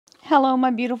Hello,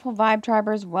 my beautiful Vibe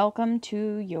Tribers. Welcome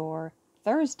to your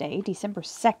Thursday, December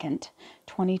 2nd,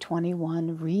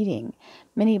 2021 reading.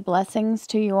 Many blessings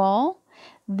to you all.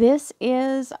 This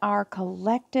is our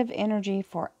collective energy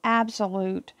for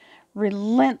absolute,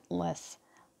 relentless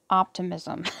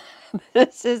optimism.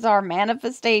 This is our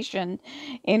manifestation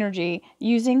energy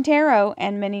using tarot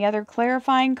and many other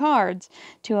clarifying cards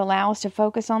to allow us to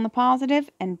focus on the positive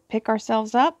and pick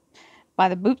ourselves up by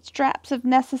the bootstraps if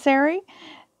necessary.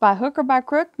 By hook or by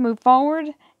crook, move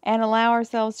forward and allow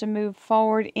ourselves to move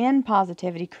forward in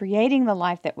positivity, creating the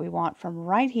life that we want from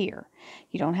right here.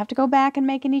 You don't have to go back and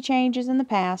make any changes in the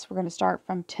past. We're going to start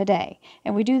from today.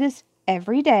 And we do this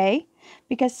every day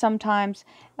because sometimes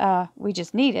we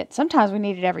just need it. Sometimes we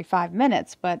need it every 5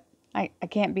 minutes, but I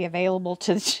can't be available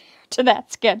to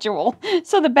that schedule.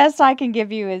 So the best I can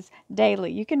give you is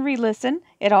daily. You can re-listen.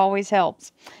 It always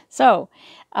helps. So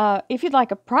if you'd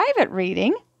like a private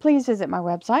reading, please visit my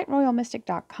website,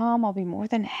 royalmystic.com. I'll be more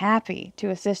than happy to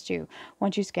assist you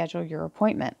once you schedule your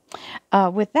appointment.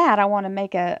 With that, I want to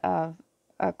make a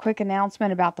quick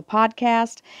announcement about the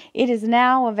podcast. It is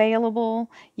now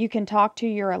available. You can talk to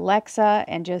your Alexa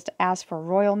and just ask for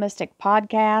Royal Mystic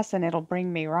Podcast, and it'll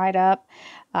bring me right up.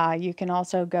 You can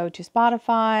also go to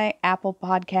Spotify, Apple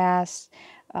Podcasts,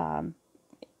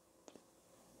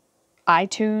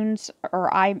 iTunes,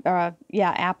 or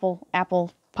Apple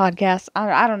Podcasts.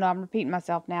 I don't know. I'm repeating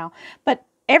myself now, but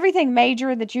everything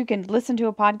major that you can listen to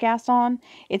a podcast on,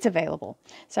 it's available.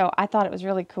 So I thought it was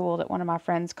really cool that one of my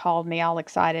friends called me all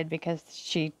excited because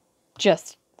she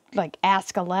just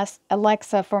asked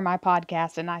Alexa for my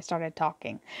podcast, and I started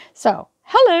talking. So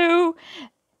hello,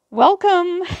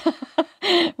 welcome,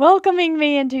 welcoming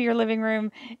me into your living room,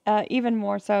 even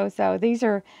more so. So these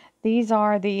are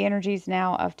the energies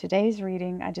now of today's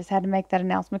reading. I just had to make that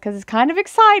announcement because it's kind of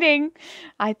exciting.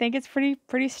 I think it's pretty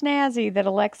snazzy that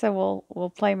Alexa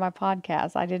will play my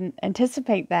podcast. I didn't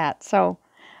anticipate that, so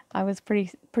I was pretty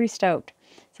stoked.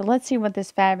 So let's see what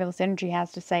this fabulous energy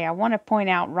has to say. I want to point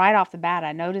out right off the bat,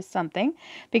 I noticed something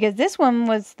because this one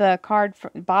was the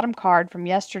bottom card from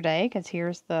yesterday, because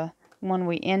here's the one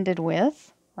we ended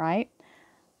with, right?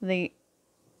 The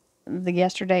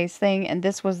yesterday's thing, and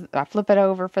this was, I flip it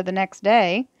over for the next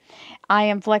day. I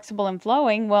am flexible and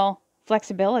flowing. Well,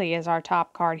 flexibility is our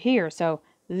top card here, so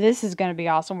this is going to be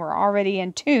awesome. We're already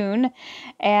in tune,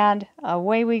 and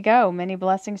away we go. Many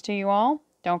blessings to you all.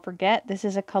 Don't forget, this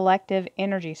is a collective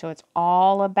energy, so it's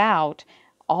all about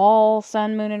all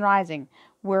sun, moon, and rising.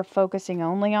 We're focusing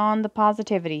only on the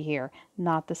positivity here,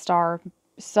 not the star,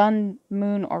 sun,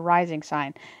 moon, or rising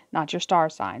sign, not your star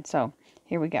sign. So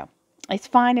here we go. It's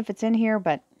fine if it's in here,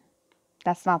 but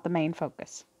that's not the main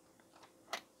focus.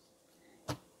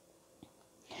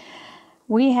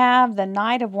 We have the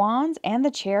Knight of Wands and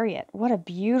the Chariot. What a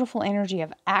beautiful energy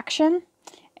of action.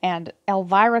 And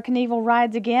Elvira Knievel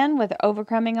rides again with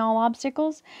overcoming all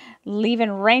obstacles,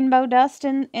 leaving rainbow dust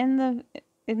in the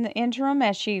interim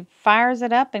as she fires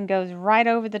it up and goes right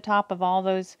over the top of all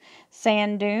those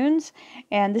sand dunes.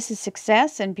 And this is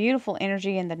success and beautiful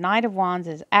energy, and the Knight of Wands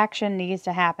is action needs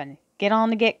to happen. Get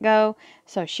on the get-go.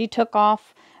 So she took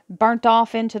off, burnt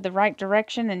off into the right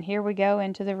direction, and here we go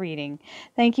into the reading.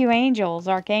 Thank you, angels,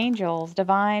 archangels,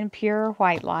 divine, pure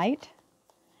white light,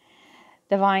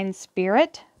 divine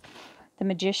spirit, the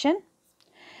magician,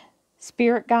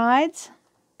 spirit guides,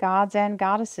 gods and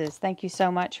goddesses. Thank you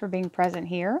so much for being present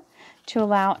here to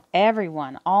allow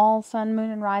everyone, all sun,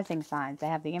 moon, and rising signs, to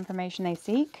have the information they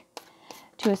seek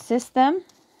to assist them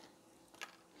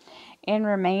in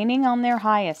remaining on their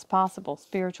highest possible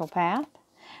spiritual path.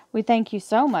 We thank you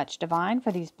so much, Divine,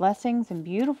 for these blessings and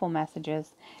beautiful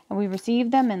messages, and we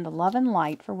receive them in the love and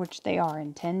light for which they are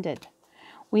intended.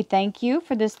 We thank you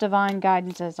for this divine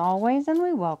guidance as always, and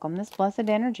we welcome this blessed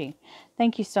energy.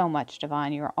 Thank you so much,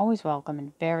 Divine. You are always welcome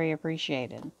and very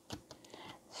appreciated.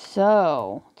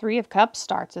 So, Three of Cups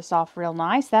starts us off real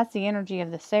nice. That's the energy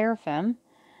of the Seraphim.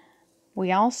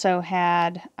 We also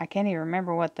had, I can't even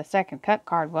remember what the second cut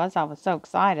card was. I was so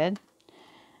excited.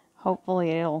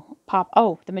 Hopefully it'll pop.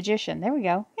 Oh, the Magician. There we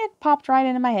go. It popped right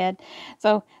into my head.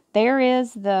 So there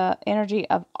is the energy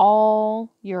of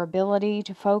all your ability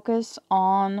to focus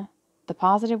on the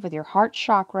positive with your heart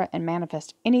chakra and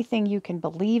manifest anything you can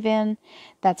believe in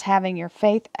that's having your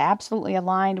faith absolutely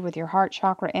aligned with your heart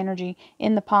chakra energy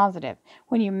in the positive.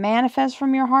 When you manifest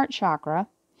from your heart chakra,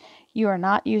 you are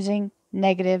not using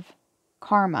negative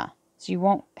karma. So you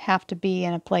won't have to be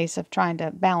in a place of trying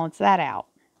to balance that out.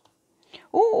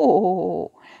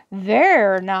 Oh,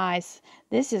 very nice.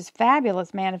 This is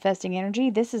fabulous manifesting energy.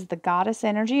 This is the goddess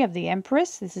energy of the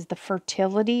Empress. This is the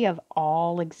fertility of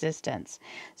all existence.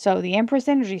 So the Empress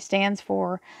energy stands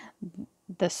for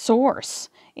the source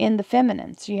in the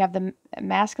feminine. So you have the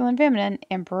masculine, feminine,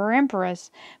 emperor, empress.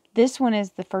 This one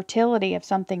is the fertility of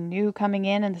something new coming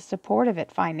in and the support of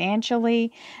it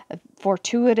financially, a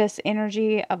fortuitous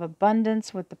energy of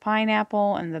abundance with the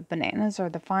pineapple, and the bananas are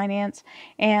the finance,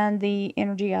 and the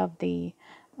energy of the,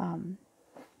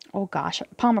 oh gosh,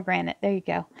 pomegranate. There you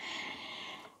go.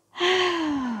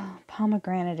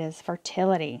 Pomegranate is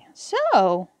fertility.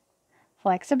 So,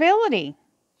 flexibility.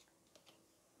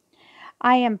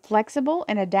 I am flexible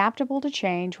and adaptable to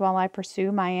change while I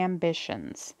pursue my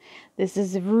ambitions. This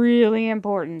is really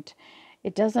important.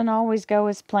 It doesn't always go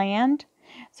as planned,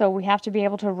 so we have to be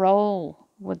able to roll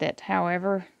with it.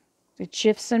 However it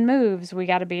shifts and moves, we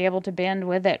got to be able to bend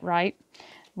with it, right?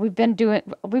 We've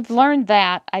learned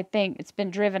that. I think it's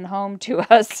been driven home to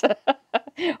us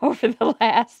over the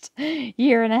last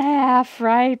year and a half,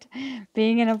 right?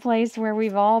 Being in a place where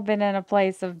we've all been in a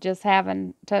place of just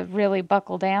having to really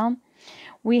buckle down.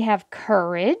 We have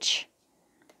courage.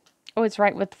 Oh, it's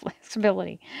right with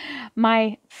flexibility.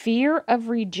 My fear of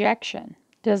rejection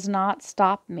does not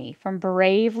stop me from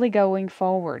bravely going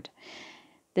forward.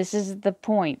 This is the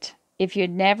point. If you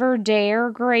never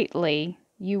dare greatly,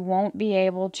 you won't be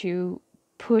able to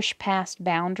push past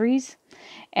boundaries.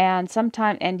 And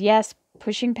yes,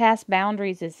 pushing past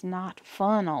boundaries is not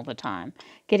fun all the time.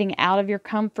 Getting out of your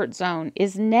comfort zone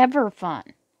is never fun.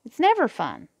 It's never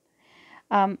fun.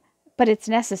 But it's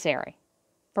necessary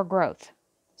for growth.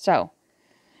 So,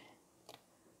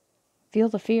 feel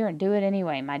the fear and do it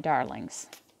anyway, my darlings.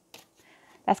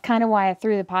 That's kind of why I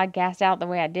threw the podcast out the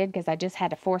way I did, because I just had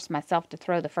to force myself to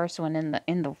throw the first one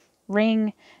in the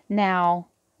ring. Now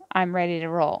I'm ready to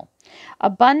roll.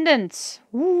 Abundance.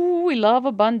 Ooh, we love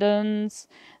abundance.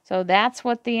 So that's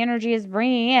what the energy is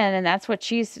bringing in, and that's what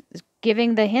she's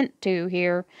giving the hint to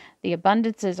here. The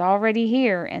abundance is already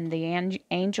here, and the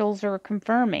angels are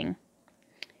confirming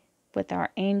with our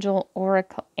angel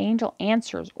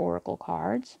answers oracle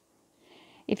cards.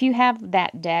 If you have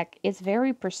that deck, it's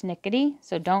very persnickety,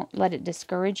 so don't let it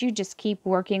discourage you. Just keep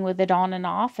working with it on and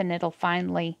off, and it'll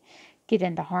finally get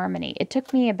into harmony. It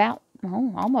took me about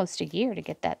almost a year to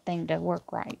get that thing to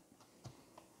work right.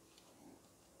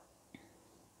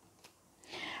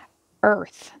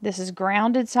 Earth. This is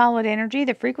grounded, solid energy.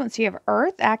 The frequency of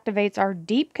Earth activates our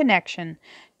deep connection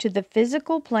to the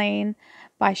physical plane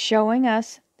by showing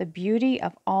us the beauty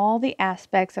of all the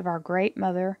aspects of our Great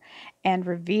Mother and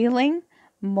revealing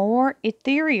more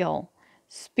ethereal,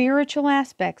 spiritual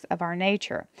aspects of our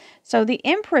nature. So the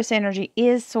Empress energy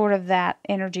is sort of that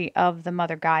energy of the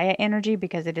Mother Gaia energy,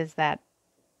 because it is that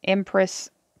Empress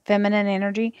feminine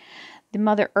energy. The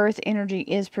Mother Earth energy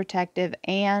is protective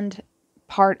and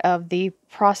part of the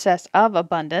process of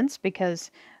abundance, because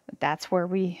that's where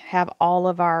we have all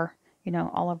of our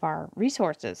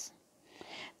resources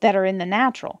that are in the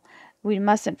natural. We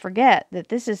mustn't forget that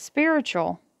this is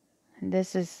spiritual and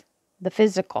this is the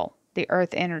physical, the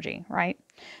earth energy, right?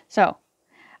 So,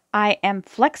 I am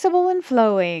flexible and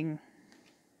flowing.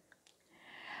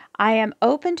 I am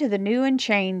open to the new and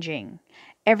changing.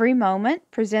 Every moment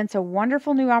presents a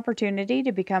wonderful new opportunity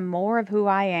to become more of who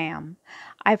I am.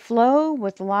 I flow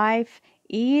with life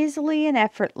easily and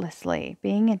effortlessly,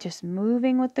 being and just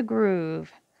moving with the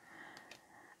groove.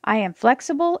 I am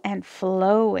flexible and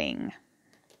flowing.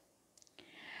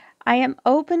 I am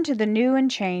open to the new and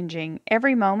changing.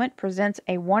 Every moment presents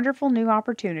a wonderful new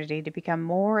opportunity to become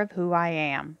more of who I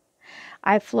am.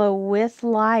 I flow with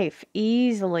life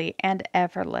easily and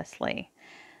effortlessly.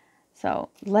 So,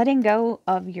 letting go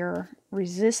of your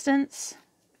resistance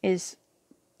is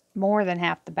more than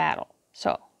half the battle.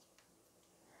 So,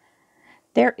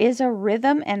 there is a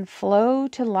rhythm and flow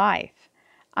to life.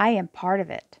 I am part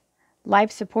of it.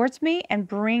 Life supports me and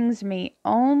brings me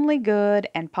only good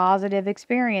and positive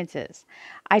experiences.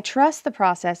 I trust the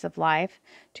process of life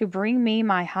to bring me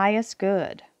my highest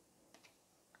good.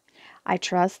 I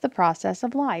trust the process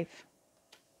of life.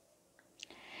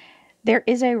 There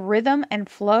is a rhythm and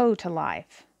flow to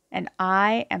life, and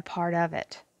I am part of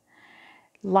it.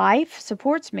 Life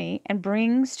supports me and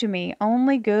brings to me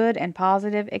only good and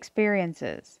positive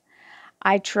experiences.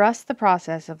 I trust the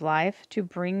process of life to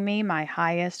bring me my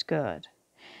highest good.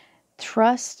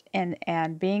 Trust and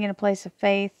being in a place of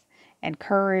faith and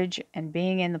courage, and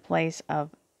being in the place of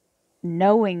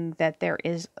knowing that there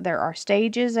are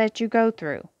stages that you go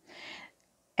through,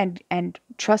 and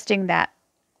trusting that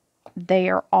they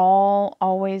are all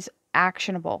always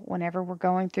actionable whenever we're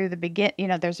going through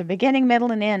there's a beginning,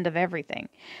 middle, and end of everything.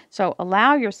 So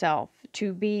allow yourself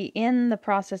to be in the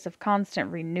process of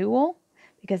constant renewal,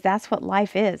 because that's what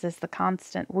life is the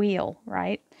constant wheel,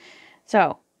 right?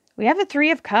 So we have the Three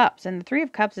of Cups, and the Three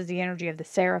of Cups is the energy of the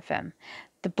seraphim,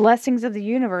 the blessings of the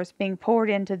universe being poured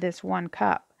into this one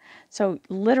cup. So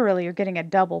literally you're getting a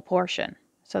double portion.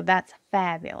 So that's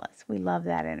fabulous. We love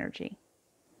that energy.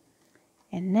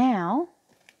 And now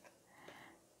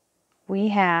we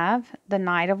have the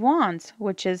Knight of Wands,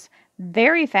 which is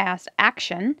very fast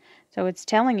action. So it's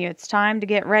telling you it's time to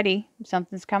get ready.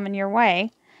 Something's coming your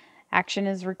way. Action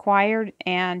is required,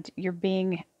 and you're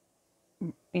being,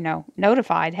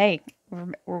 notified, hey,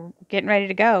 we're getting ready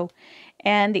to go.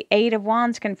 And the Eight of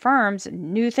Wands confirms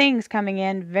new things coming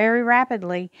in very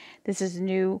rapidly. This is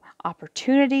new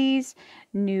opportunities,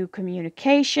 new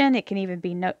communication. It can even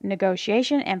be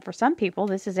negotiation. And for some people,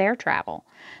 this is air travel.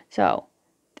 So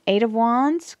Eight of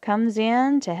Wands comes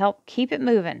in to help keep it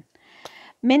moving.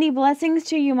 Many blessings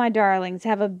to you, my darlings.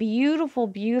 Have a beautiful,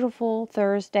 beautiful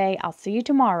Thursday. I'll see you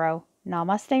tomorrow.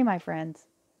 Namaste, my friends.